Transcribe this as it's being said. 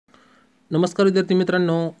नमस्कार विद्यार्थी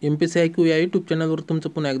मित्रांनो, एमपीएससी IQ या यूट्यूब चॅनलवर तुमचं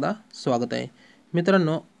पुन्हा एकदा स्वागत आहे.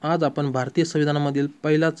 मित्रांनो, आज आपण भारतीय संविधानामधील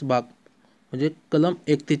पहिलाच भाग म्हणजे कलम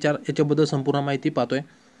 1 ते 4 याच्याबद्दल संपूर्ण माहिती पाहतोय.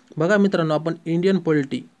 बघा मित्रांनो, आपण इंडियन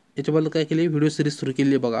पॉलिटी याच्याबद्दल काय केली व्हिडिओ सिरीज सुरू केली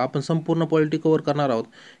आहे. बघा, आपण संपूर्ण पॉलिटी कव्हर करणार आहोत.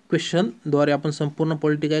 क्वेश्चनद्वारे आपण संपूर्ण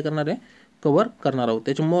पॉलिटी काय करणार आहे, कव्हर करणार आहोत.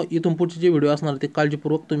 त्याच्यामुळे इथून पुढचे जे व्हिडिओ असणार ते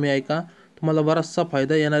काळजीपूर्वक तुम्ही ऐका. तुम्हाला बराचसा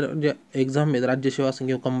फायदा येणार, जे एक्झाम आहेत राज्यसेवा असेल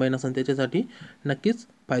किंवा कंबाईन असेल त्याच्यासाठी नक्कीच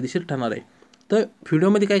फायदेशीर ठरणार आहे. तर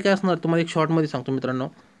व्हिडिओमध्ये काय काय असणार तुम्हाला एक शॉर्टमध्ये सांगतो मित्रांनो.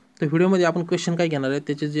 तर व्हिडिओमध्ये आपण क्वेश्चन काय घेणार आहे,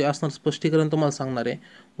 त्याचे जे असणार स्पष्टीकरण तुम्हाला सांगणार आहे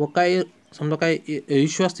व काय समजा काय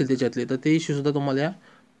इश्यू असतील त्याच्यातले, तर ते इश्यूसुद्धा तुम्हाला या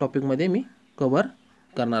टॉपिकमध्ये मी कव्हर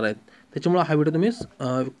करणार आहेत. त्याच्यामुळे हा व्हिडिओ तुम्ही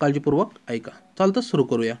काळजीपूर्वक ऐका. चालतं, सुरू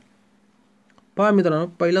करूया. पहा मित्रांनो,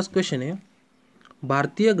 पहिलाच क्वेश्चन आहे,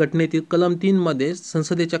 भारतीय घटनेतील कलम 3 मध्ये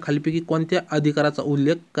संसदेच्या खालीलपैकी कोणत्या अधिकाराचा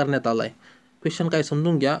उल्लेख करण्यात आला आहे. क्वेश्चन काय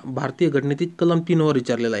समजून घ्या. भारतीय घटनेतील कलम 3 वर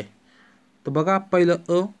विचारलेला आहे. तर बघा,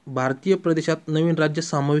 पहिलं भारतीय प्रदेशात नवीन राज्य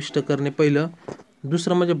समाविष्ट करणे. पहिलं.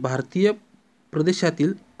 दुसरं म्हणजे भारतीय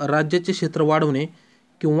प्रदेशातील राज्याचे क्षेत्र वाढवणे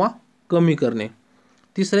किंवा कमी करणे.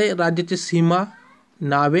 तिसरे, राज्याचे सीमा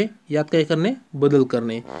नावे यात काय करणे, बदल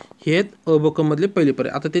करणे. हे आहेत ब मधले पहिले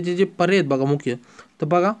पर्याय. आता त्याचे जे पर्याय आहेत बघा मुख्य, तर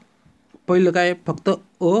बघा पहिलं काय फक्त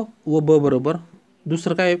व ब बरोबर.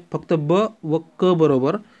 दुसरं काय फक्त ब व क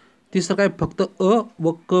बरोबर. तिसरं काय फक्त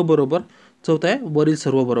व क बरोबर. चौथं आहे वरील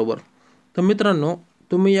सर्व बरोबर. तर मित्रांनो,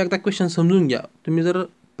 तुम्ही एकदा क्वेश्चन समजून घ्या. तुम्ही जर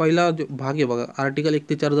पहिला जो भाग आहे बघा, आर्टिकल 1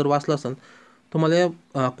 ते 4 जर वाचला असेल तुम्हाला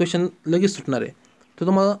क्वेश्चन लगेच सुटणार आहे. तर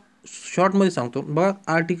तुम्हाला शॉर्टमध्ये सांगतो. बघा,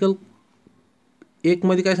 आर्टिकल 1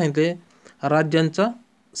 मध्ये काय सांगितलं आहे, राज्यांचा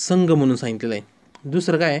संघ म्हणून सांगितलेलं आहे.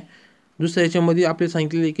 दुसरं काय, दुसऱ्या याच्यामध्ये आपल्याला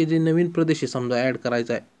सांगितलेलं आहे की जे नवीन प्रदेश आहे समजा ॲड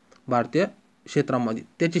करायचा आहे भारतीय क्षेत्रामध्ये,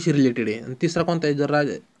 त्याच्याशी रिलेटेड आहे. आणि तिसरा कोणता आहे, जर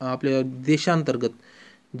आपल्या देशांतर्गत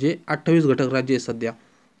जे 28 घटक राज्य आहे सध्या,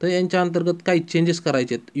 तर यांच्या अंतर्गत काही चेंजेस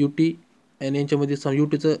करायचे आहेत. युटी आणि यांच्यामध्ये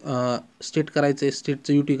युटीचं स्टेट करायचं आहे,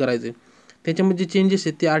 स्टेटचं युटी करायचं आहे. त्याच्यामध्ये जे चेंजेस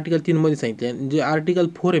आहेत ते आर्टिकल 3 मध्ये सांगितले आहे. जे आर्टिकल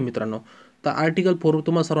 4 आहे मित्रांनो, तर आर्टिकल 4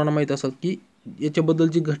 तुम्हाला सर्वांना माहीत असेल की याच्याबद्दल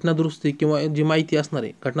जी घटना दुरुस्ती किंवा जी माहिती असणार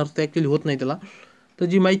आहे, घटना दुरुस्ती ॲक्च्युली होत नाही त्याला, तर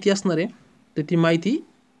जी माहिती असणार आहे तर ती माहिती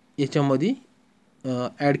याच्यामध्ये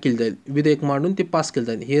ॲड केली जाईल. विधेयक मांडून ते पास केलं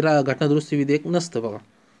जाईल. हे घटना दुरुस्ती विधेयक नसतं बघा.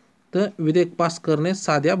 तर विधेयक पास करणे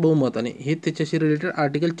साध्या बहुमताने, हे त्याच्याशी रिलेटेड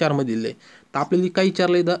आर्टिकल 4 मध्ये दिलं आहे. तर आपल्याला काय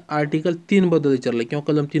विचारलं आहे, तर आर्टिकल 3 बद्दल विचारलं आहे किंवा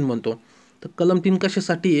कलम 3 म्हणतो. तर कलम 3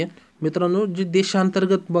 कशासाठी आहे मित्रांनो, जे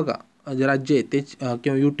देशांतर्गत बघा जे राज्य आहेत ते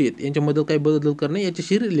किंवा युटी आहेत यांच्यामध्ये काही बदल करणे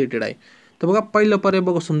याच्याशी रिलेटेड आहे. तर बघा पहिलं पर्याय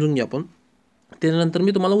बघा समजून घ्या आपण, त्यानंतर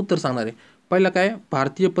मी तुम्हाला उत्तर सांगणार आहे. पहिला काय,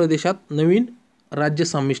 भारतीय प्रदेशात नवीन राज्य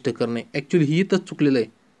समाविष्ट करणे. ॲक्च्युली ही इथंच चुकलेलं आहे.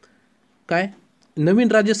 काय,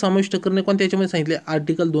 नवीन राज्य समाविष्ट करणे कोणत्या याच्यामध्ये सांगितले,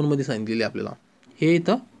 आर्टिकल 2 मध्ये सांगितलेले आपल्याला, हे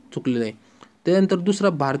इथं चुकलेलं आहे. त्यानंतर दुसरा,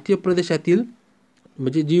 भारतीय प्रदेशातील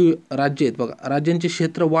म्हणजे जी राज्य आहेत बघा, राज्यांचे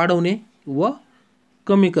क्षेत्र वाढवणे व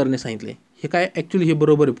कमी करणे सांगितले. हे काय ॲक्च्युली हे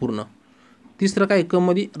बरोबर आहे पूर्ण. तिसरं काय,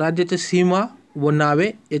 मध्ये राज्याच्या सीमा व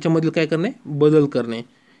नावे याच्यामधील काय करणे, बदल करणे.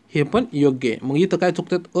 हे पण योग्य आहे. मग इथं काय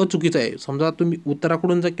चुकतात, चुकीचं आहे. समजा तुम्ही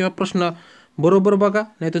उत्तराकडून जा किंवा प्रश्न बरोबर बघा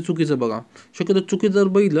नाही तर चुकीचं बघा. शक्यतो चुकीचं जर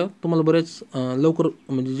बघितलं तुम्हाला बरेच लवकर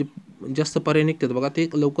म्हणजे जे जास्त पर्याय निघतात बघा ते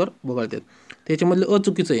लवकर बघायतात. त्याच्यामधलं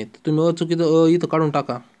चुकीचं आहे, तर तुम्ही चुकीचं इथं काढून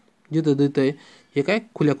टाका. जिथं देतं आहे हे काय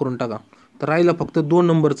खुल्या करून टाका. तर राहिला फक्त 2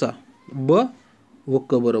 नंबरचा ब व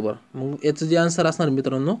क बरोबर. मग याचं जे आन्सर असणार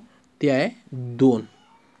मित्रांनो ते आहे 2.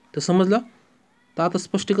 तर समजलं. तर आता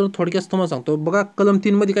स्पष्टीकरण थोडक्यात तुम्हाला सांगतो. बघा, कलम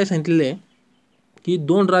 3 मध्ये काय सांगितलेलं आहे की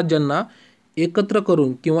 2 राज्यांना एकत्र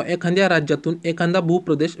करून किंवा एखाद्या राज्यातून एखादा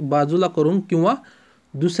भूप्रदेश बाजूला करून किंवा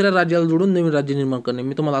दुसऱ्या राज्याला जोडून नवीन राज्य निर्माण करणे.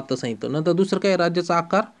 मी तुम्हाला आता सांगितलं. नंतर दुसरं काय, राज्याचा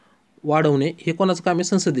आकार वाढवणे. हे कोणाचं काम आहे,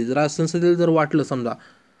 संसदेचं. संसदेला जर वाटलं समजा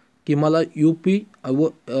की मला UP व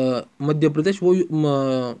मध्य प्रदेश व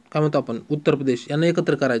काय म्हणतो आपण उत्तर प्रदेश यांना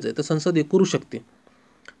एकत्र करायचं आहे, तर संसद हे करू शकते.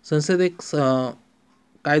 संसद एक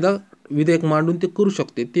कायदा विधेयक मांडून ते करू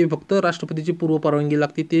शकते. ते फक्त राष्ट्रपतीची पूर्व परवानगी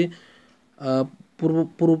लागते. ते पूर्व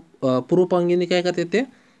परवानगीने काय करते, ते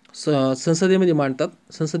संसदेमध्ये मांडतात.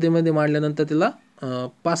 संसदेमध्ये मांडल्यानंतर त्याला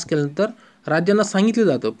पास केल्यानंतर राज्यांना सांगितलं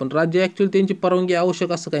जातं, पण राज्य ॲक्च्युअली त्यांची परवानगी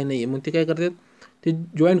आवश्यक असं काही नाही आहे. मग ते काय करतात, ते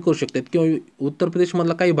जॉईन करू शकतात. किंवा उत्तर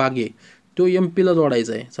प्रदेशमधला काही भाग आहे तो MP ला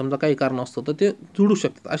जोडायचा आहे समजा काही कारण असतं, तर ते जोडू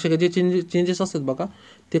शकतात. असे काही जे चेंजेस असतात बघा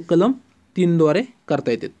ते कलम 3 द्वारे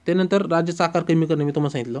करता येतात. त्यानंतर राज्याचा आकार कमी करणे मी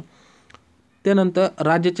तुम्हाला सांगितलं. त्यानंतर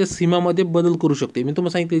राज्याच्या सीमामध्ये बदल करू शकते. मी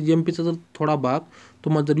तुम्हाला सांगितले MPचा जर थोडा भाग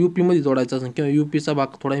तुम्हाला जर UP मध्ये जोडायचा असेल किंवा UPचा भाग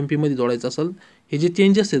थोडा MP मध्ये जोडायचा असेल, हे जे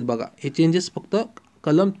चेंजेस आहेत बघा, हे चेंजेस फक्त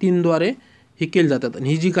कलम 3 द्वारे हे केले जातात. आणि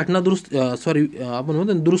ही जी घटना आपण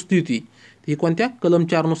म्हणतो दुरुस्ती होती ही कोणत्या, कलम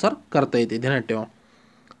 4 नुसार करता येते, ध्यानात ठेवा.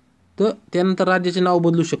 तर त्यानंतर राज्याचे नाव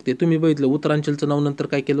बदलू शकते. तुम्ही बघितलं उत्तरांचलचं नाव नंतर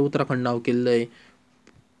काय केलं, उत्तराखंड नाव केलेलं आहे.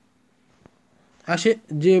 असे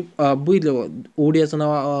जे बघितलं ओडियाचं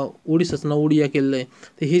नाव ओडिसाचं नाव ओडिया केलेलं आहे.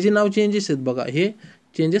 तर हे जे नाव चेंजेस आहेत बघा, हे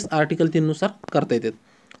चेंजेस आर्टिकल 3 नुसार करता येतात.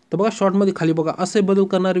 तर बघा शॉर्टमध्ये खाली बघा, असे बदल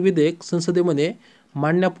करणारे विधेयक संसदेमध्ये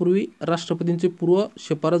मांडण्यापूर्वी राष्ट्रपतींची पूर्व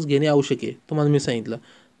शिफारस घेणे आवश्यक आहे, तुम्हाला मी सांगितलं.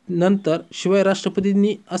 नंतर शिवाय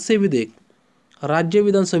राष्ट्रपतींनी असे विधेयक राज्य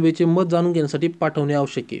विधानसभेचे मत जाणून घेण्यासाठी पाठवणे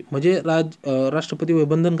आवश्यक आहे. म्हणजे राष्ट्रपती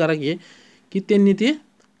बंधनकारक आहे की त्यांनी ते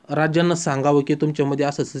राज्यांना सांगावं की तुमच्यामध्ये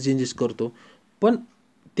असं असं चेंजेस करतो. पण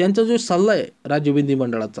त्यांचा जो सल्ला आहे राज्य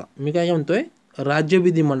विधिमंडळाचा, मी काय म्हणतोय, राज्य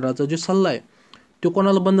विधिमंडळाचा जो सल्ला आहे तो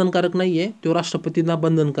कोणाला बंधनकारक नाही आहे, तो राष्ट्रपतींना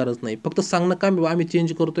बंधनकारक नाही. फक्त सांगणं काम आम्ही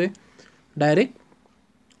चेंज करतोय डायरेक्ट.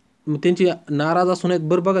 मग त्यांची नाराज असू नयेत.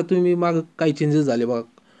 बरं बघा तुम्ही मागं काही चेंजेस झाले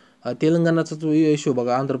बघा, तेलंगणाचा जो इश्यू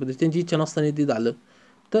बघा, आंध्र प्रदेश, त्यांची इच्छा नसताना ते झालं.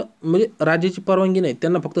 तर म्हणजे राज्याची परवानगी नाही,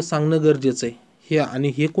 त्यांना फक्त सांगणं गरजेचं आहे हे.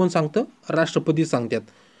 आणि हे कोण सांगतं, राष्ट्रपती सांगतात.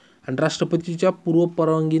 आणि राष्ट्रपतीच्या पूर्व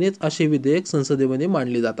परवानगीनेच असे विधेयक संसदेमध्ये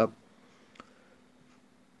मांडले जातात.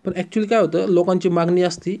 पण ॲक्च्युली काय होतं, लोकांची मागणी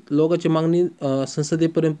असती, लोकांची मागणी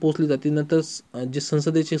संसदेपर्यंत पोहोचली जाते. नंतर जे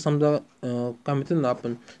संसदेचे समजा काय म्हणतात ना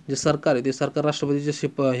आपण, जे सरकार आहे ते सरकार राष्ट्रपतीचे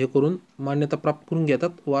हे करून मान्यता प्राप्त करून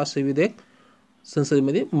घेतात व असे विधेयक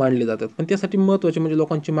संसदेमध्ये मांडले जातात. पण त्यासाठी महत्त्वाचे म्हणजे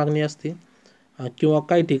लोकांची मागणी असते किंवा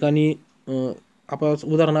काही ठिकाणी आपण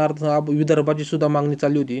उदाहरणार्थ विदर्भाची सुद्धा मागणी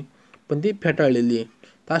चालली होती पण ती फेटाळलेली आहे.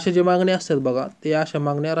 तर अशा ज्या मागण्या असतात बघा, ते अशा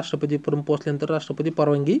मागण्या राष्ट्रपतीपर्यंत पोहोचल्यानंतर राष्ट्रपती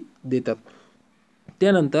परवानगी देतात.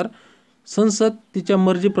 त्यानंतर संसद तिच्या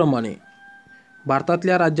मर्जीप्रमाणे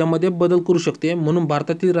भारतातल्या राज्यामध्ये बदल करू शकते. म्हणून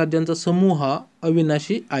भारतातील राज्यांचा समूह हा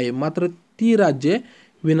अविनाशी आहे, मात्र ती राज्ये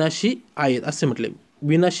विनाशी आहेत असे म्हटले.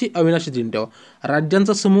 विनाशी अविनाशी चिन्ह ठेवा.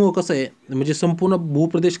 राज्यांचा समूह कसा आहे, म्हणजे संपूर्ण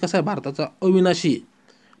भूप्रदेश कसा आहे भारताचा, अविनाशी आहे.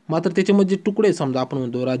 मात्र त्याच्यामध्ये जे तुकडे समजा आपण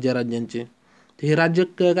म्हणतो राज्यांचे, तर हे राज्य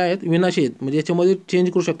काय आहेत, विनाशी आहेत. म्हणजे याच्यामध्ये चेंज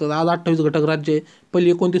करू शकतात. आज 28 घटक राज्य आहे,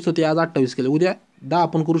 पहिले 29 होते, आज 28 केले, उद्या 10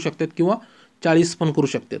 पण करू शकतात किंवा 40 पण करू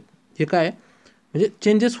शकतात. हे काय म्हणजे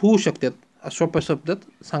चेंजेस होऊ शकतात, सोप्या शब्दात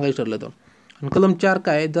सांगायचं ठरलं तर. आणि कलम 4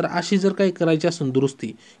 काय, जर काही करायची असेल दुरुस्ती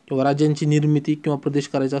किंवा राज्यांची निर्मिती किंवा प्रदेश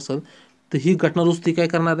करायचा असेल तर ही घटना दुरुस्ती काय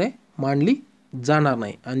करणार आहे, मांडली जाणार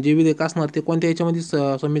नाही. आणि जे विधेयक असणार ते कोणत्या याच्यामध्ये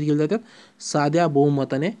सबमिट केले जातात, साध्या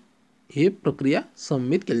बहुमताने हे प्रक्रिया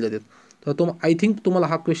सबमिट केली जातात. तर आय थिंक तुम्हाला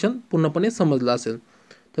हा क्वेश्चन पूर्णपणे समजला असेल.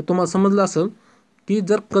 तर तुम्हाला समजलं असेल की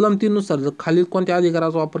जर कलम 3 नुसार जर खालील कोणत्या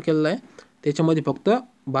अधिकाराचा वापर केलेला आहे, त्याच्यामध्ये फक्त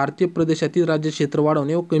भारतीय प्रदेशातील राज्य क्षेत्र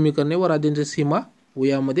वाढवणे व कमी करणे व राज्यांच्या सीमा व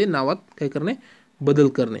यामध्ये नावात काय करणे, बदल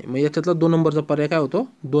करणे. मग याच्यातला 2 नंबरचा पर्याय काय होतो,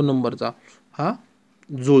 2 नंबरचा हा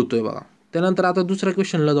जुळतोय बघा. त्यानंतर आता दुसऱ्या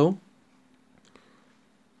क्वेश्चनला जाऊ.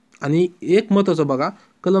 आणि एक महत्त्वाचं बघा,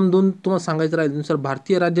 कलम 2 तुम्हाला सांगायचं राहिलं नुसार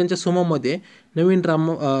भारतीय राज्यांच्या समूहामध्ये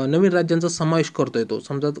नवीन राज्यांचा समावेश करता येतो.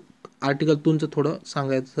 समजा आर्टिकल 2चं थोडं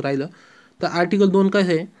सांगायचं राहिलं तर आर्टिकल 2 काय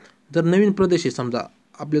आहे, जर नवीन प्रदेश आहे समजा,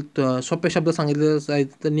 आपले सोप्या शब्दात सांगितलं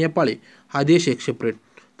जायचं तर नेपाळ हा देश एक सेपरेट,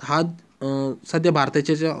 हा सध्या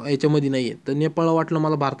भारताच्या याच्यामध्ये नाही आहे, तर नेपाळ वाटलं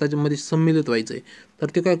मला भारताच्यामध्ये सम्मिलित व्हायचं आहे, तर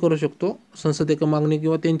ते काय करू शकतो, संसदेक मागणी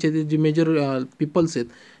किंवा त्यांचे जे मेजर पीपल्स आहेत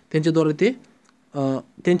त्यांच्याद्वारे ते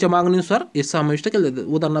त्यांच्या मागणीनुसार हे समाविष्ट केलं जातं.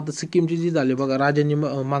 उदाहरणार्थ सिक्कीमची जी झाली बघा, राजांनी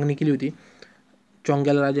मागणी केली होती,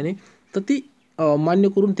 चोंग्याल राजाने, तर ती मान्य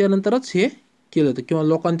करून त्यानंतरच हे केलं होतं. किंवा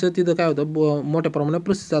लोकांचं तिथं काय होतं, मोठ्या प्रमाणात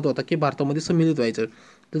प्रतिसाद होता की भारतामध्ये सम्मिलित व्हायचं.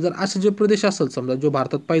 तर जर असं जे प्रदेश असेल समजा जो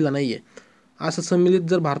भारतात पहिला नाही आहे, असं सम्मिलित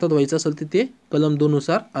जर भारतात व्हायचं असेल तर ते कलम 2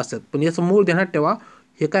 नुसार असतात. पण याचं मूळ ध्यानात ठेवा,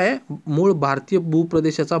 हे काय मूळ भारतीय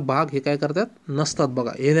भूप्रदेशाचा भाग हे काय करतात, नसतात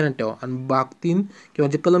बघा, हे ध्यानात ठेवा. आणि भाग 3 किंवा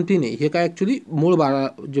जे कलम 3 आहे हे काय ॲक्च्युली मूळ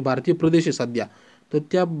जे भारतीय प्रदेश आहे सध्या, तर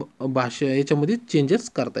त्या याच्यामध्ये चेंजेस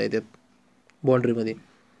करता येतात बाँड्रीमध्ये.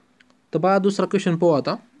 तर बघा दुसरा क्वेश्चन पाहू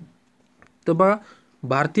आता. तर बघा,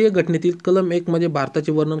 भारतीय घटनेतील कलम 1 मध्ये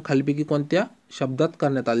भारताचे वर्णन खालीपैकी कोणत्या शब्दात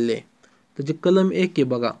करण्यात आलेले आहे. तर जे कलम 1 आहे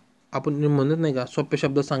बघा, आपण म्हणत नाही का, सोप्या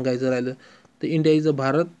शब्दात सांगायचं राहिलं तर इंडिया इज अ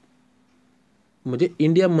भारत, म्हणजे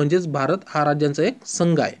इंडिया म्हणजेच भारत हा राज्यांचा एक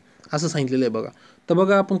संघ आहे असं सांगितलेलं आहे बघा. तर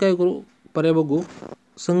बघा आपण काय करू, पर्याय बघू.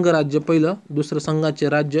 संघ राज्य पहिलं, दुसरं संघाचे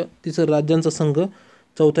राज्य, तिसरं राज्यांचा संघ,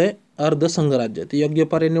 चौथं आहे अर्ध संघ राज्य. ते योग्य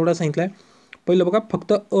पर्याय निवडा सांगितलं आहे. पहिलं बघा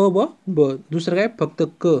फक्त अ व ब, दुसरं काय फक्त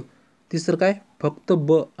क, तिसरं काय फक्त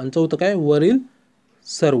ब, आणि चौथं काय वरील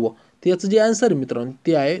सर्व. तर याचं जे आन्सर मित्रांनो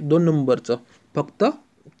ते आहे 2 नंबरचं फक्त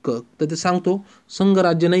क. तर ते सांगतो संघ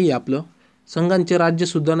राज्य नाही आहे आपलं, संघांचे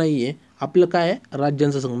राज्यसुद्धा नाही आहे आपलं, काय आहे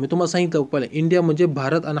राज्यांचा संघ. मी तुम्हाला सांगितलं पहिलं इंडिया म्हणजे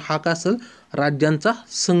भारत आणि हा काय असेल, राज्यांचा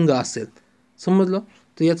संघ असेल, समजलं.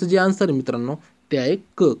 तर याचं जे आन्सर आहे मित्रांनो ते आहे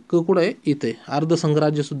क. क कुठं आहे, इथे अर्ध संघ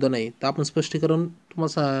राज्यसुद्धा नाही. तर आपण स्पष्टीकरण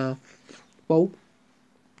तुम्हाला पाहू.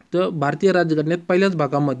 तर भारतीय राज्यघटनेत पहिल्याच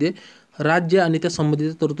भागामध्ये राज्य आणि त्या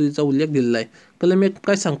संबंधित तरतुदीचा उल्लेख दिलेला आहे. कलम 1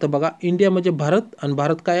 काय सांगतं बघा, इंडिया म्हणजे भारत आणि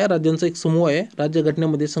भारत काय आहे, राज्यांचा एक समूह आहे.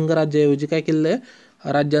 राज्यघटनेमध्ये संघराज्याऐवजी काय केलेलं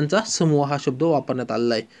आहे, राज्यांचा समूह हा शब्द वापरण्यात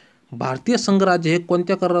आलेला आहे. भारतीय संघराज्य हे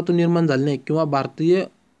कोणत्या करारातून निर्माण झाले नाही किंवा भारतीय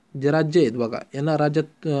जे राज्य आहेत बघा यांना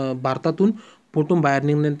राज्यात भारतातून फुटून बाहेर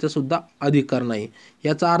निघण्याचा सुद्धा अधिकार नाही.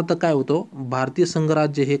 याचा अर्थ काय होतो, भारतीय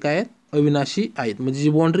संघराज्य हे काय अविनाशी आहेत, म्हणजे जी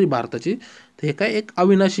बाउंड्री भारताची तर हे काय एक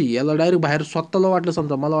अविनाशी, याला डायरेक्ट बाहेर स्वतःला वाटलं,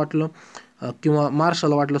 समजा मला वाटलं किंवा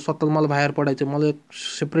महाराष्ट्राला वाटलं स्वतःला मला बाहेर पडायचं, मला एक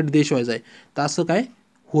सेपरेट देश व्हायचा आहे, तर असं काय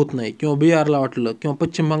होत नाही. किंवा बिहारला वाटलं किंवा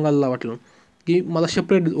पश्चिम बंगालला वाटलं की मला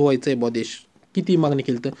सेपरेट व्हायचं आहे बा देश, किती मागणी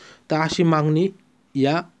केली तर अशी मागणी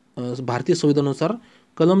या भारतीय संविधानानुसार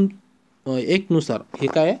कलम 1 नुसार हे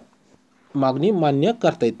काय मागणी मान्य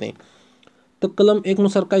करता येत नाही. तर कलम 1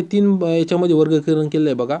 नुसार काय 3 याच्यामध्ये वर्गीकरण केलं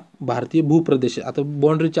आहे बघा. भारतीय भूप्रदेश, आता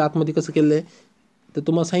बाउंड्रीच्या आतमध्ये कसं केलं आहे तर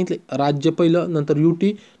तुम्हाला सांगितले, राज्य पहिलं, नंतर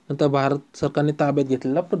युटी, नंतर भारत सरकारने ताब्यात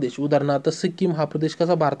घेतलेला प्रदेश. उदाहरणार्थ सिक्कीम हा प्रदेश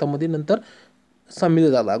कसा भारतामध्ये नंतर सामील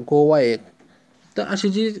झाला, गोवा एक. तर असे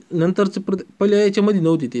जे नंतरचे पहिल्या याच्यामध्ये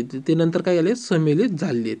नव्हते ते नंतर काय झाले सम्मिलित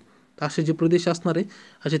झालेले आहेत. तर असे जे प्रदेश असणार आहे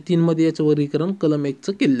असे 3 मध्ये याचं वर्गीकरण कलम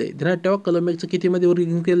 1चं केलेलं आहे. ध्यानात ठेवा, कलम 1चं कितीमध्ये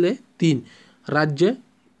वर्गीकरण केलेलं आहे, 3. राज्य,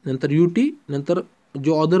 नंतर युटी, नंतर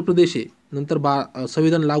जो अदर प्रदेश आहे, नंतर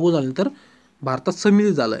संविधान लागू झाल्यानंतर भारतात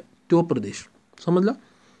सम्मिलित झाला आहे तो प्रदेश. समजलं.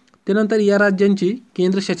 त्यानंतर या राज्यांची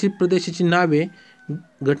केंद्रशासित प्रदेशाची नावे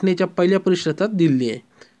घटनेच्या पहिल्या परिशिष्टात दिलेली आहे.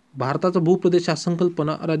 भारताचा भूप्रदेश हा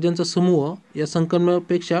संकल्पना राज्यांचा समूह या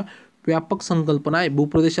संकल्पनेपेक्षा व्यापक संकल्पना आहे.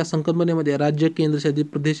 भूप्रदेश या संकल्पनेमध्ये राज्य, केंद्रशासित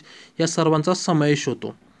प्रदेश या सर्वांचा समावेश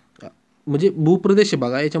होतो. म्हणजे भूप्रदेश आहे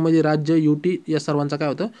बघा, याच्यामध्ये राज्य, युटी या सर्वांचा काय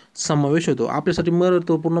होतं समावेश होतो. आपल्यासाठी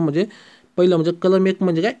महत्त्वपूर्ण म्हणजे पहिलं म्हणजे कलम 1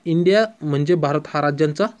 म्हणजे काय, इंडिया म्हणजे भारत हा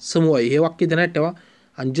राज्यांचा समूह आहे, हे वाक्य ध्यानात ठेवा.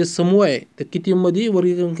 आणि जे समूह आहे ते कितीमध्ये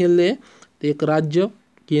वर्गीकरण केलेले आहे, ते एक राज्य,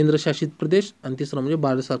 केंद्रशासित प्रदेश आणि तिसरं म्हणजे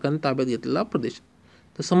भारत सरकारने ताब्यात घेतलेला प्रदेश.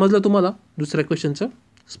 तर समजलं तुम्हाला दुसऱ्या क्वेश्चनचं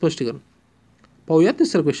स्पष्टीकरण. पाहूया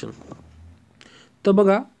तिसरा क्वेश्चन. तर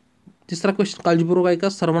बघा तिसरा क्वेश्चन काळजीपूर्वक ऐका,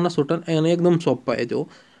 सर्वांना सुटन आणि एकदम सोपा आहे तो.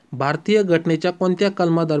 भारतीय घटनेच्या कोणत्या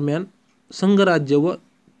कलमादरम्यान संघराज्य व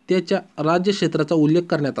त्याच्या राज्य क्षेत्राचा उल्लेख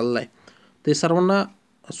करण्यात आलेला आहे. ते सर्वांना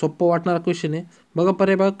सोपं वाटणारा क्वेश्चन आहे. बघा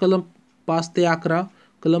पर्याय बघा, कलम 5 ते 11,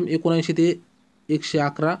 कलम 79 ते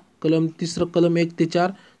 111, कलम 3 कलम 1 ते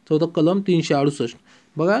 4, 14 कलम 368.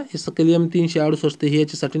 बघा हे कलम 368 हे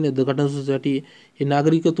याच्यासाठी नाही, घटनासाठी, हे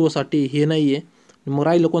नागरिकत्वासाठी हे नाही आहे. मग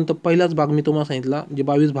राहिलं कोणतं, पहिलाच भाग मी तुम्हाला सांगितला, जे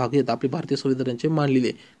 22 भाग आहेत आपले भारतीय संविधानाचे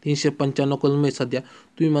मांडलेले, 395 कलम आहे सध्या.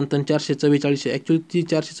 तुम्ही म्हणता 444 आहे, ॲक्च्युली ती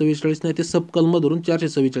 444 नाही, ते सब कलम धरून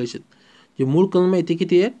 444 आहेत. जे मूळ कलम आहे ते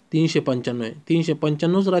किती आहे, 395 आहे.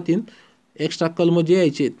 395च राहतील, एक्स्ट्रा कलम जे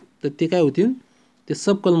यायचे तर ते काय होतील, ते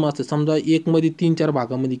सब कलम असते. समजा 1 मध्ये 3-4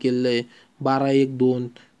 भागामध्ये केलेलं आहे, 12(1)(2),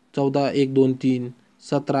 14(1)(2)(3),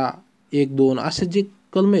 17(1)(2) असे जे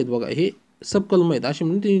कलम आहेत बघा, हे सब कलम आहेत. असे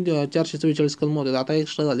म्हणून 444 कलम होतात, आता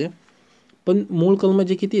एक्स्ट्रा झाले. पण मूळ कलम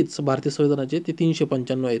जे किती आहेत भारतीय संविधानाचे ते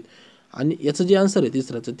 395 आहेत. आणि याचं जे आन्सर आहे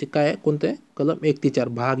तिसऱ्याचं ते काय आहे, कोणतं आहे, कलम 1 ते 4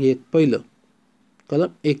 भाग 1 पहिलं, कलम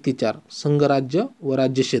 1 ते 4 संघराज्य व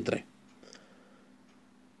राज्य क्षेत्र आहे.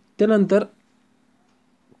 त्यानंतर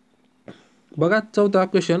बघा चौथा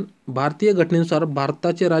क्वेश्चन, भारतीय घटनेनुसार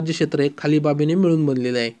भारताचे राज्य क्षेत्र हे खाली बाबीने मिळून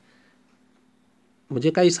बनलेले आहे. म्हणजे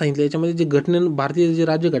काही सांगितलं याच्यामध्ये, जे भारतीय जे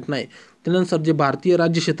राज्यघटना आहे त्यानुसार जे भारतीय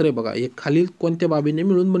राज्य क्षेत्र आहे बघा, हे खालील कोणत्या बाबीने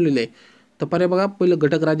मिळून बनलेले आहे. तर पर्याय बघा, पहिलं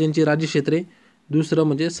घटक राज्यांची राज्यक्षेत्रे, दुसरं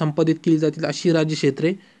म्हणजे संपादित केली जातील अशी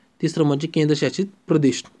राज्यक्षेत्रे, तिसरं म्हणजे केंद्रशासित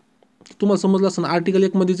प्रदेश. तुम्हाला समजलं असं आर्टिकल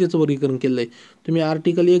 1 मध्येच याचं वर्गीकरण केलं आहे. तुम्ही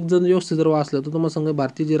आर्टिकल 1 जर व्यवस्थित जर वाचलं तर तुम्हाला सांगा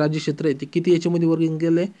भारतीय जे राज्यक्षेत्र आहे ते किती याच्यामध्ये वर्गीकरण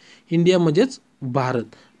केलं आहे, इंडिया म्हणजेच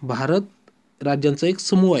भारत राज्यांचा एक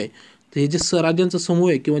समूह आहे. तर हे जे राज्यांचा समूह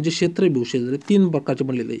आहे किंवा जे क्षेत्र आहे, भूक्षेत्र 3 प्रकारचे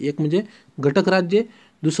बनलेले आहे. एक म्हणजे घटक राज्य,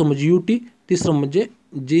 दुसरं म्हणजे युटी, तिसरं म्हणजे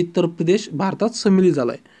जे इतर प्रदेश भारतात सम्मिलित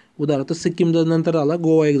झाला आहे. उदाहरणार्थ सिक्कीम जर नंतर झाला,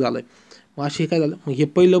 गोवा एक झाला आहे. मग असे काय झालं, मग हे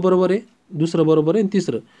पहिलं बरोबर आहे, दुसरं बरोबर आहे आणि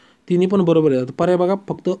तिसरं तिन्ही पण बरोबर आहे. पर्याय बघा,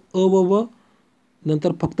 फक्त अ व व,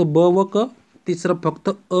 नंतर फक्त ब व क, तिसरं फक्त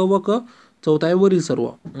अ व क, चौथा आहे वरील सर्व.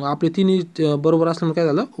 मग आपले तिन्ही बरोबर असल्यामुळे काय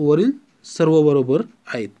झालं, वरील सर्व बरोबर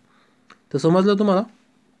आहेत. तर समजलं तुम्हाला.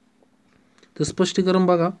 तर स्पष्टीकरण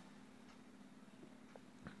बघा,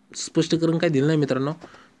 स्पष्टीकरण काय दिलं नाही मित्रांनो.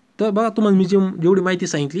 तर बघा तुम्हाला मी जेवढी माहिती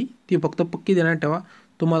सांगितली ती फक्त पक्की देण्यात ठेवा,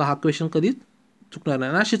 तुम्हाला हा क्वेश्चन कधीच चुकणार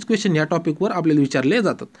नाही. असेच क्वेश्चन या टॉपिकवर आपल्याला विचारले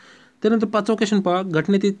जातात. त्यानंतर 5वा क्वेश्चन पहा,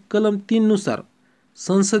 घटनेतील कलम 3 नुसार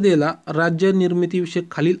संसदेला राज्य निर्मितीविषयक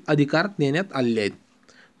खालील अधिकार देण्यात आलेले आहेत.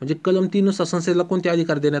 म्हणजे कलम 3 नुसार संसदेला कोणते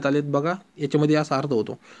अधिकार देण्यात आलेत बघा, याच्यामध्ये असा अर्थ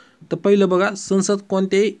होतो. तर पहिलं बघा, संसद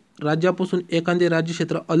कोणत्याही राज्यापासून एखादे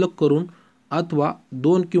राज्यक्षेत्र अलग करून अथवा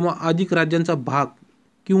 2 किंवा अधिक राज्यांचा भाग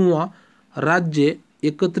किंवा राज्ये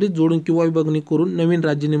एकत्रित जोडून किंवा विभागणी करून नवीन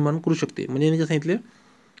राज्य निर्माण करू शकते. म्हणजे यांनी काय सांगितले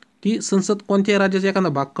की संसद कोणत्याही राज्याचा एखादा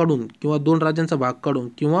भाग काढून किंवा 2 राज्यांचा भाग काढून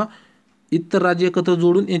किंवा इतर राज्य एकत्र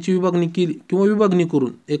जोडून याची विभागणी केली किंवा विभागणी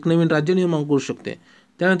करून एक नवीन राज्य निर्माण करू शकते.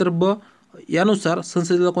 त्यानंतर ब, यानुसार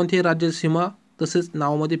संसदेला कोणत्याही राज्याची सीमा तसेच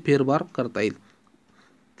नावामध्ये फेरफार करता येईल.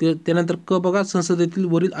 त्यानंतर क बघा, संसदेतील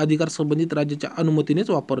वरील अधिकार संबंधित राज्याच्या अनुमतीनेच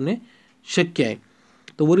वापरणे शक्य आहे.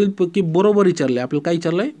 तर वरीलपैकी बरोबर विचारले, आपल्याला काय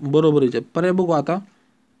विचारलंय, बरोबर विचार. पर्याय बघू आता,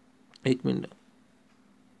 एक मिनिट.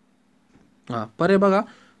 पर्याय बघा,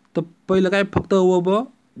 तर पहिलं काय फक्त अ व ब,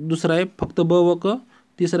 दुसरं आहे फक्त ब व क,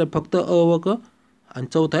 तिसरं आहे फक्त अ व क, आणि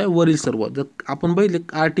चौथा आहे वरील सर्व. जर आपण बघितले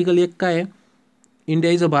आर्टिकल 1 काय आहे,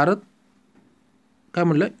 इंडिया इज अ भारत, काय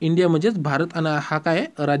म्हटलं, इंडिया म्हणजेच भारत, आणि हा काय आहे,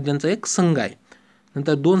 राज्यांचा एक संघ आहे.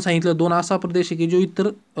 नंतर 2 सांगितलं, 2 असा प्रदेश आहे की जो इतर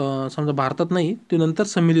समजा भारतात नाही, ते नंतर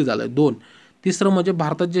सम्मिलित झाला आहे, 2. तिसरं म्हणजे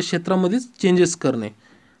भारताच्या क्षेत्रामध्येच चेंजेस करणे,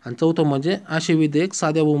 आणि चौथं म्हणजे असे विधेयक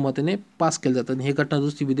साध्या बहुमताने पास केले जातात, हे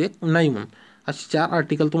घटनादुरुस्ती विधेयक नाही म्हणून. असे 4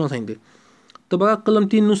 आर्टिकल तुम्हाला सांगितले. तर बघा, कलम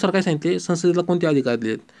 3 नुसार काय सांगितले, संसदेला कोणते अधिकार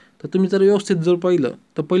दिलेत. तर तुम्ही जर व्यवस्थित जर पाहिलं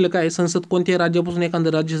तर पहिलं काय, संसद कोणत्याही राज्यापासून एखादं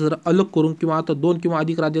राज्य जर अलग करून किंवा आता 2 किंवा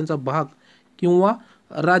अधिक राज्यांचा भाग किंवा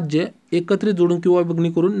राज्य एकत्रित जोडून किंवा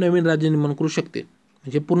विभागणी करून नवीन राज्य निर्माण करू शकते.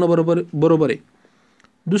 म्हणजे पूर्ण बरोबर आहे.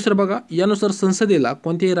 दुसरं बघा, यानुसार संसदेला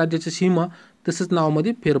कोणत्याही राज्याची सीमा तसेच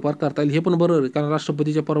नावामध्ये फेरफार करता येईल, हे पण बरोबर आहे, कारण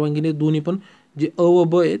राष्ट्रपतीच्या परवानगीने दोन्ही पण जे अ व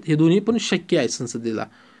ब आहेत हे दोन्ही पण शक्य आहे संसदेला.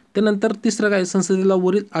 त्यानंतर तिसरं काय, संसदेला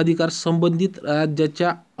वरील अधिकार संबंधित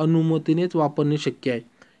राज्याच्या अनुमतीनेच वापरणे शक्य आहे,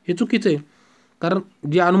 हे चुकीचं आहे. कारण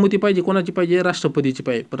जी अनुमती पाहिजे कोणाची पाहिजे, राष्ट्रपतीची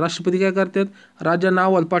पाहिजे. पण राष्ट्रपती काय करतात, राज्यांना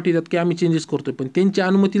अहवाल पाठवतात की आम्ही चेंजेस करतोय, पण त्यांची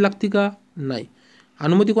अनुमती लागते का, नाही.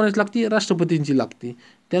 अनुमती कोणाची लागते, राष्ट्रपतींची लागते.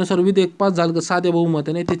 त्यानुसार विधेयक पास झालं का साध्या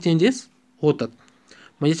बहुमताने ते चेंजेस होतात.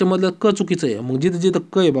 म्हणजे याच्यामधलं क चुकीचं आहे. मग जिथं जिथं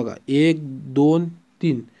क आहे बघा, 1 2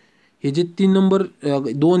 3, हे जे 3 नंबर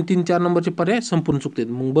 2 3 4 नंबरचे पर्याय संपूर्ण चुकतात.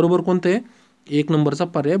 मग बरोबर कोणतं आहे, 1 नंबरचा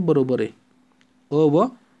पर्याय बरोबर आहे, अ व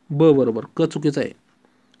ब बरोबर, क चुकीचं आहे.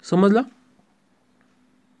 समजलं.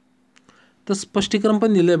 तर स्पष्टीकरण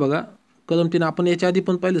पण दिलं आहे बघा, कलम 3. आपण याच्या आधी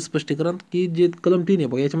पण पाहिलं स्पष्टीकरण, की जे कलम 3 आहे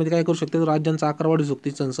बघा, याच्यामध्ये काय करू शकते, राज्यांचा आकार वाढू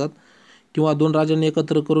शकते संसद, किंवा 2 राज्यांनी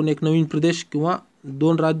एकत्र करून एक नवीन प्रदेश, किंवा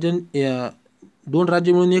 2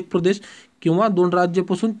 राज्य मिळून एक प्रदेश, किंवा 2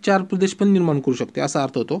 राज्यापासून 4 प्रदेश पण निर्माण करू शकते, असा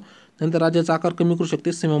अर्थ होतो. नंतर राज्याचा आकार कमी करू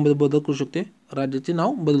शकते, सीमांमध्ये बदल करू शकते, राज्याचे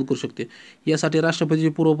नाव बदल करू शकते. यासाठी राष्ट्रपतीची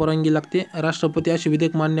पूर्व परवानगी लागते. राष्ट्रपती असे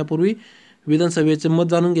विधेयक मांडण्यापूर्वी विधानसभेचे मत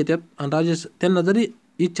जाणून घेतात, आणि त्यांना जरी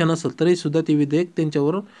इच्छा नसेल तरी सुद्धा ते विधेयक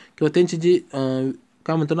त्यांच्यावर किंवा त्यांची जी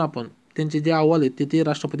काय म्हणतो ना आपण, त्यांचे जे अहवाल आहेत ते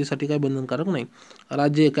राष्ट्रपतीसाठी काय बंधनकारक नाही.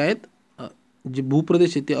 राज्य एक आहेत, जे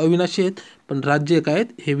भूप्रदेश आहेत ते अविनाशी आहेत, पण राज्य एक आहेत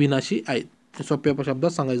हे विनाशी आहेत. ते सोप्या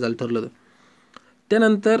शब्दात सांगायचं झालं ठरलं तर.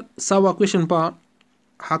 त्यानंतर 6वा क्वेश्चन पहा.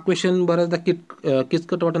 हा क्वेश्चन बऱ्याचदा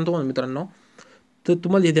किचकट वाटेल तुम्हाला मित्रांनो. तर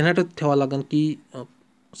तुम्हाला हे ध्यानात ठेवावं लागेल की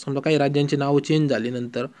समजा काही राज्यांची नावं चेंज झाली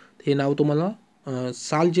नंतर, हे नाव तुम्हाला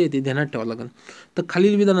साल जे आहे ते ध्यानात ठेवावं लागेल. तर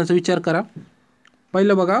खालील विधानाचा विचार करा.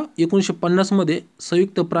 पहिलं बघा, 1950 मध्ये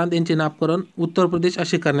संयुक्त प्रांत यांचे नामकरण उत्तर प्रदेश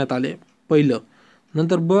असे करण्यात आले, पहिलं.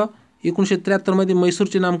 नंतर ब, 1973 मध्ये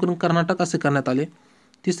म्हैसूरचे नामकरण कर्नाटक असे करण्यात आले.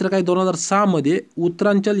 तिसरं काय, 2006 मध्ये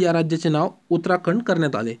उत्तरांचल या राज्याचे नाव उत्तराखंड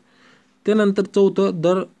करण्यात आले. त्यानंतर चौथं,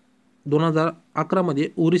 2011 मध्ये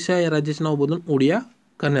ओरिसा या राज्याचे नाव बदलून ओडिया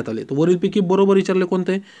करण्यात आले. तर वरीलपैकी बरोबर विचारले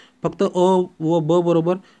कोणते, फक्त अ व ब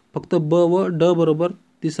बरोबर, फक्त ब व ड बरोबर,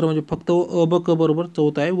 तिसरं म्हणजे फक्त अ ब क बरोबर,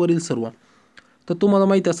 चौथं आहे वरील सर्व. तर तुम्हाला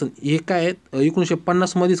माहिती असेल हे काय आहे,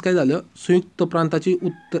 1950 मध्येच काय झालं, संयुक्त प्रांताची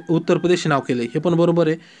उत्तर प्रदेश नाव केले, हे पण बरोबर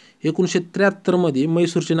आहे. 1973 मध्ये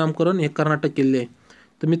म्हैसूरचे नामकरण हे कर्नाटक केले आहे.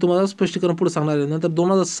 तर मी तुम्हाला स्पष्टीकरण पुढे सांगणार आहे. नंतर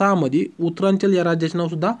 2006 मध्ये उत्तरांचल या राज्याचे नाव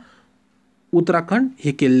सुद्धा उत्तराखंड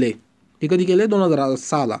हे केले. हे कधी केले,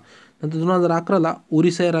 2006ला. नंतर 2011ला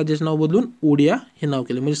ओरिसा या राज्याचे नाव बदलून ओडिया हे नाव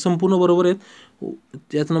केले. म्हणजे संपूर्ण बरोबर आहेत.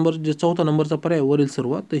 त्याच नंबर जे चौथा नंबरचा पर्याय वरील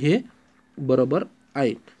सर्व, तर हे बरोबर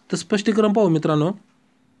आहे. तर स्पष्टीकरण पाहू मित्रांनो.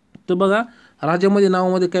 तर बघा, राज्यामध्ये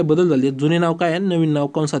नावामध्ये काय बदल झाले, जुने नाव काय आहे, नवीन नाव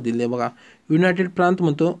कंसात दिले बघा. युनायटेड प्रांत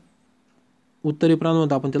म्हणतो, उत्तरी प्रांत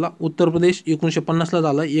म्हणतो आपण त्याला. उत्तर प्रदेश 1950ला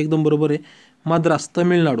झाला, एकदम बरोबर आहे. मद्रास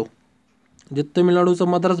तमिळनाडू, जे तमिळनाडूचा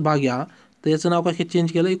मद्रास भाग आहे, तर याचं नाव काय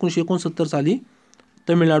चेंज केलं, 1969 साली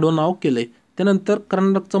तमिळनाडू नाव केलंय. त्यानंतर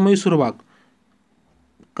कर्नाटकचा म्हैसूर भाग,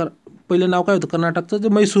 पहिलं नाव काय होतं कर्नाटकचं, जे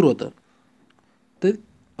म्हैसूर होतं. तर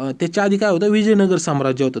त्याच्या आधी काय होतं, विजयनगर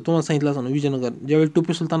साम्राज्य होतं. तुम्हाला सांगितलं असं ना, विजयनगर. ज्यावेळी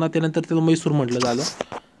टिपू सुलतान त्यानंतर त्याला म्हैसूर म्हटलं झालं.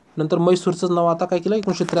 नंतर म्हैसूरचं नाव आता काय केलं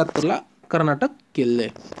 1973ला कर्नाटक केलेलं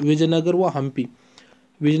आहे. विजयनगर व हम्पी.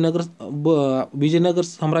 विजयनगर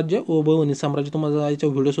साम्राज्य व बहमनी साम्राज्य, तुम्हाला याच्या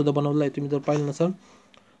व्हिडिओसुद्धा बनवला आहे, तुम्ही जर पाहिलं नसेल.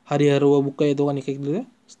 हरिहर व बुक्का या दोघांनी काय केली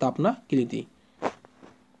स्थापना केली ती.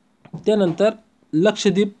 त्यानंतर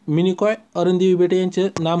लक्षद्वीप, मिनिकॉय, अरुणदेवी बेटे यांचे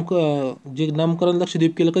जे नामकरण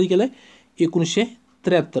लक्षद्वीप केलं, कधी केलं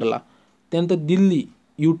 1973ला. त्यानंतर दिल्ली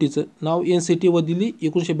UTचं नाव NCT व दिल्ली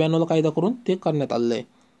 1992ला कायदा करून ते करण्यात आलेलं आहे.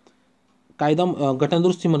 कायदा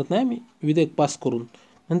घटनादुरुस्ती म्हणत नाही मी, विधेयक पास करून.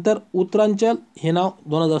 नंतर उत्तरांचल हे नाव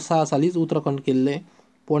 2006 सालीच उत्तराखंड केलेलं आहे.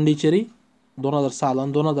 पाँडिचेरी 2006ला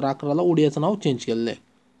आणि 2011ला ओडियाचं नाव चेंज केलेलं आहे.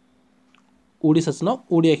 ओडिसाचं नाव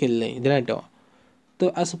ओडिया केलेलं आहे, ध्यानात ठेवा. तर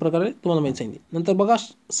अशा प्रकारे तुम्हाला माहिती सांगितली. नंतर बघा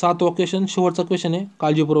 7वा क्वेश्चन, शेवटचा क्वेश्चन आहे,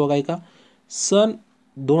 काळजीपूर्वक ऐका. सन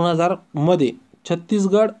 2000 मध्ये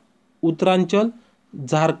छत्तीसगड, उत्तरांचल,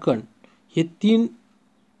 झारखंड हे 3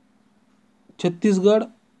 छत्तीसगड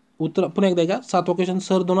पुन्हा एकदा ऐका. 7वा क्वेश्चन,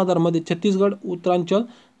 सन 2000 मध्ये छत्तीसगड, उत्तरांचल,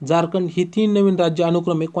 झारखंड ही 3 नवीन राज्य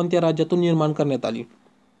अनुक्रमे कोणत्या राज्यातून निर्माण करण्यात आली?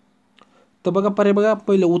 तर बघा पर्याय बघा.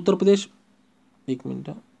 पहिलं उत्तर प्रदेश, एक मिनिट,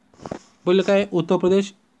 पहिलं काय उत्तर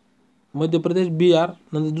प्रदेश, मध्य प्रदेश, बिहार.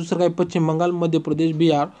 नंतर दुसरं काय पश्चिम बंगाल, मध्य प्रदेश,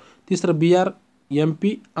 बिहार. तिसरं बिहार,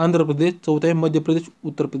 MP, आंध्र प्रदेश. चौथं आहे मध्य प्रदेश,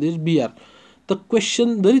 उत्तर प्रदेश, बिहार. तर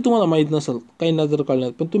क्वेश्चन जरी तुम्हाला माहीत नसेल, काही नजर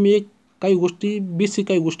कळणार, पण तुम्ही काही गोष्टी बेसिक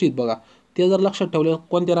काही गोष्टी आहेत बघा, ते जर लक्षात ठेवल्या,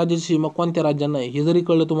 कोणत्या राज्याची सीमा कोणत्या राज्यांना आहे हे जरी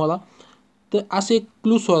कळलं तुम्हाला, तर असे एक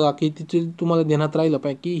क्लूज होता की तिथे तुम्हाला ध्यानात राहिलं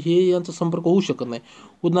पाहिजे की हे यांचा संपर्क होऊ शकत नाही.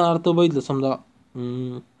 उदाहरणार्थ बघितलं समजा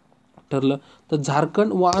ठरलं तर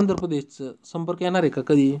झारखंड व आंध्र प्रदेशचं संपर्क येणार आहे का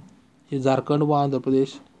कधी? हे झारखंड व आंध्र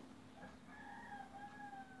प्रदेश,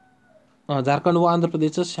 झारखंड व आंध्र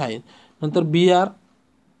प्रदेशच आहे. नंतर बिहार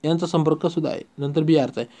यांचा संपर्क सुद्धा आहे, नंतर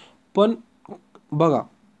बिहारचा आहे. पण बघा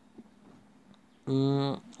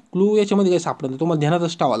क्लू याच्यामध्ये काही सापडत नाही, तुम्हाला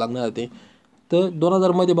ध्यानातच ठेवावं लागणार ते. तर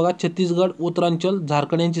 2000 मध्ये बघा छत्तीसगड, उत्तरांचल,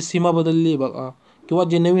 झारखंड यांची सीमा बदलली आहे बघा, किंवा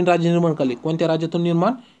जे नवीन राज्य निर्माण केले कोणत्या राज्यातून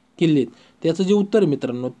निर्माण केले, त्याचं जे उत्तर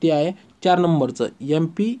मित्रांनो ते आहे 4 नंबरचं,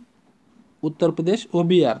 MP, उत्तर प्रदेश व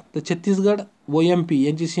बिहार. तर छत्तीसगड व MP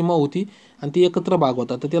यांची सीमा होती आणि ती एकत्र भाग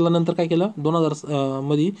होता. तर त्याला नंतर काय केलं 2000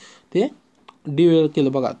 मध्ये ते डिवाइड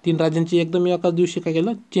केलं बघा. 3 राज्यांची एकदम एकाच दिवशी काय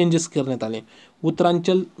केलं चेंजेस करण्यात आले.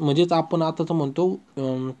 उत्तरांचल म्हणजेच आपण आताच म्हणतो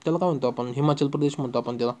त्याला काय म्हणतो आपण, हिमाचल प्रदेश म्हणतो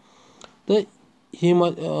आपण त्याला. तर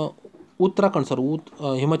उत्तराखंड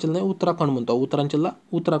हिमाचल नाही उत्तराखंड म्हणतो, उत्तरांचलला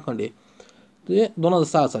उत्तराखंड आहे. ते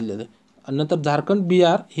 2006 चाललेलं. आणि नंतर झारखंड,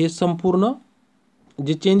 बिहार हे संपूर्ण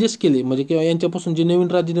जे चेंजेस केले म्हणजे किंवा यांच्यापासून जे नवीन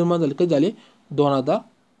राज्य निर्माण झाले कधी झाले 2000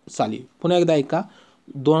 साली. पुन्हा एकदा ऐका.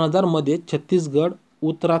 2000 मध्ये छत्तीसगड,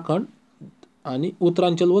 उत्तराखंड आणि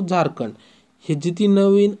उत्तरांचल व झारखंड हे जे 3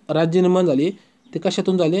 नवीन राज्य निर्माण झाले ते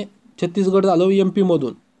कशातून झाले? छत्तीसगड झालं MP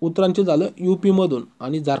मधून, उत्तरांचल झालं UP मधून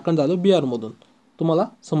आणि झारखंड झालं बिहार मधून. तुम्हाला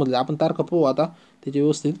समजलं. आपण तारखा पाहू आता त्याचे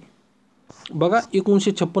व्यवस्थित. बघा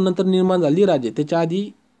 1956 नंतर निर्माण झाली राज्य, त्याच्या आधी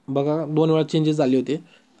बघा 2 वेळा चेंजेस झाले होते.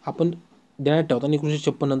 आपण ध्यानात ठेवताना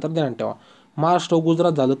 1956 नंतर ध्यानात ठेवा. महाराष्ट्र व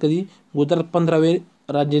गुजरात झालं कधी? गुजरात 15वे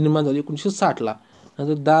राज्य निर्माण झाले 1960ला.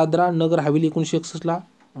 नंतर दादरा नगर हवेली 1961ला,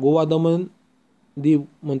 गोवा दमण दीव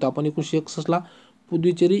म्हणतो आपण 1961ला,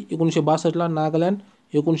 पुदुचेरी 1962ला, नागालँड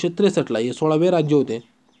 1963ला हे 16वे राज्य होते.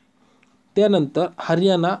 त्यानंतर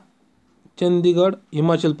हरियाणा, चंदीगड,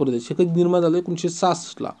 हिमाचल प्रदेश हे कधी निर्माण झाले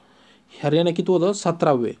 1966ला. हरियाणा किती होतं?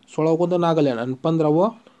 17वे. 16वं कोणतं? नागालँड. आणि 15वं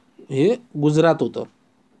हे गुजरात होतं.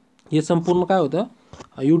 हे संपूर्ण काय होतं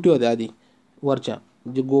UT होते आधी वरच्या,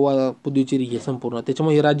 जे गोवा पुदुचेरी हे संपूर्ण,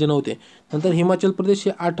 त्याच्यामुळे हे राज्य नव्हते. नंतर हिमाचल प्रदेश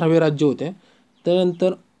हे 18वे राज्य होते.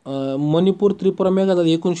 त्यानंतर मणिपूर, त्रिपुरा,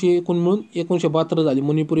 मेघालय 1901 मिळून 1972 झाली.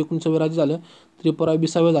 मणिपूर 19वे राज्य झालं, त्रिपुरा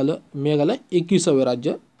 20वे झालं, मेघालय 21वे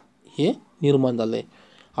राज्य हे निर्माण झालं आहे.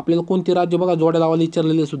 आपल्याला कोणते राज्य बघा जोड्या लावायला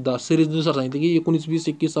विचारलेले सुद्धा सिरीजनुसार सांगितलं की 19, 20,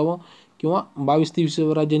 21 किंवा 22, 23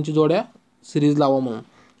 राज्यांची जोड्या सिरीज लावा म्हणून,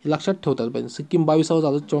 हे लक्षात ठेवता पाहिजे. सिक्कीम 22वं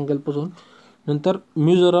झालं 44पासून. नंतर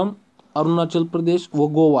मिझोरम, अरुणाचल प्रदेश व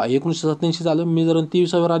गोवा 1987 झालं. मिझोरम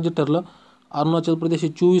 23वे राज्य ठरलं, अरुणाचल प्रदेश हे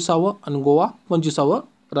 24वं आणि गोवा 25वं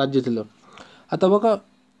राज्य झालं. आता बघा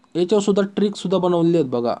याच्यावर सुद्धा ट्रिकसुद्धा बनवलेले आहेत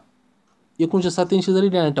बघा. 1987 जरी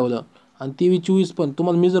ध्यानात ठेवलं आणि 23-24 पण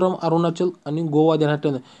तुम्हाला मिझोरम, अरुणाचल आणि गोवा ध्यानात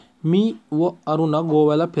ठेवलं. मी व अरुणा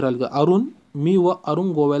गोव्याला फिरायला गेलो. मी व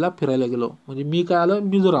अरुण गोव्याला फिरायला गेलो म्हणजे मी काय आलं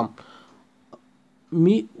मिझोरम,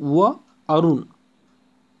 मी व अरुण,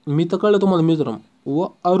 मी तर कळलं तुम्हाला मिझोरम, व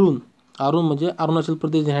अरुण म्हणजे अरुणाचल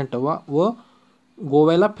प्रदेश ध्यानात ठेवा, व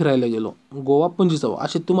गोव्याला फिरायला गेलो गोवा 25वं.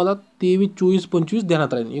 असे तुम्हाला 23, 24, 25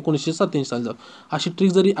 ध्यानात राहील. 1987 सालचं अशी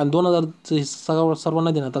ट्रिक जरी आणि 2000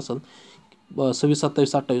 सर्वांना ध्यानात असेल. 26,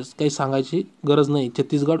 27, 28 काही सांगायची गरज नाही.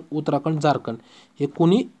 छत्तीसगड, उत्तराखंड, झारखंड हे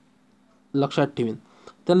कोणी लक्षात ठेवीन.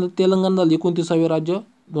 त्यानंतर तेलंगणा झाली 29वे राज्य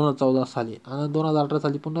 2014 साली आणि 2018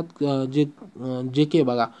 साली पुन्हा जे के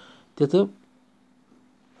बघा त्याचं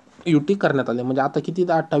युटी करण्यात आले. म्हणजे आता किती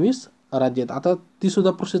 28 राज्य आहेत. आता ती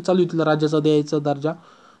सुद्धा प्रोसेस चालू आहे तिला राज्याचा द्यायचा दर्जा.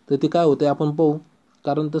 तर ते काय होतंय आपण पाहू.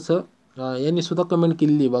 कारण तसं यांनी सुद्धा कमेंट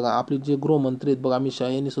केलेली आहे बघा. आपले जे गृहमंत्री आहेत बघा अमित शहा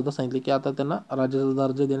यांनी सुद्धा सांगितले की आता त्यांना राज्याचा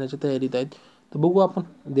दर्जा देण्याच्या तयारीत आहेत. तर बघू आपण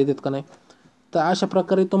देतात का नाही. तर अशा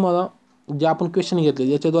प्रकारे तुम्हाला जे आपण क्वेश्चन घेतले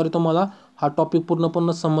याच्याद्वारे तुम्हाला हा टॉपिक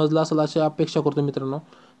पूर्णपणे समजला असेल अशी अपेक्षा करतो मित्रांनो.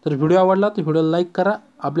 तर व्हिडिओ आवडला तर व्हिडिओला लाईक करा.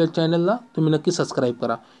 आपल्या चॅनलला तुम्ही नक्की सबस्क्राईब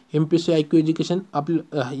करा. MPSC IQ एज्युकेशन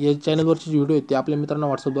या चॅनलवरचे जे व्हिडिओ आहेत ते आपल्या मित्रांना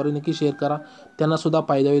व्हॉट्सअपद्वारे नक्की शेअर करा. त्यांनासुद्धा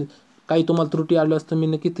फायदा होईल. काही तुम्हाला त्रुटी आढळल्यास तर मी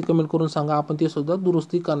नक्की ते कमेंट करून सांगा. आपण ते सुद्धा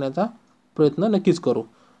दुरुस्ती करण्याचा प्रयत्न नक्कीच करू.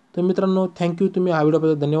 तर मित्रांनो थँक्यू. तुम्ही हा व्हिडिओ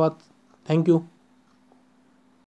पाहिला धन्यवाद. थँक्यू.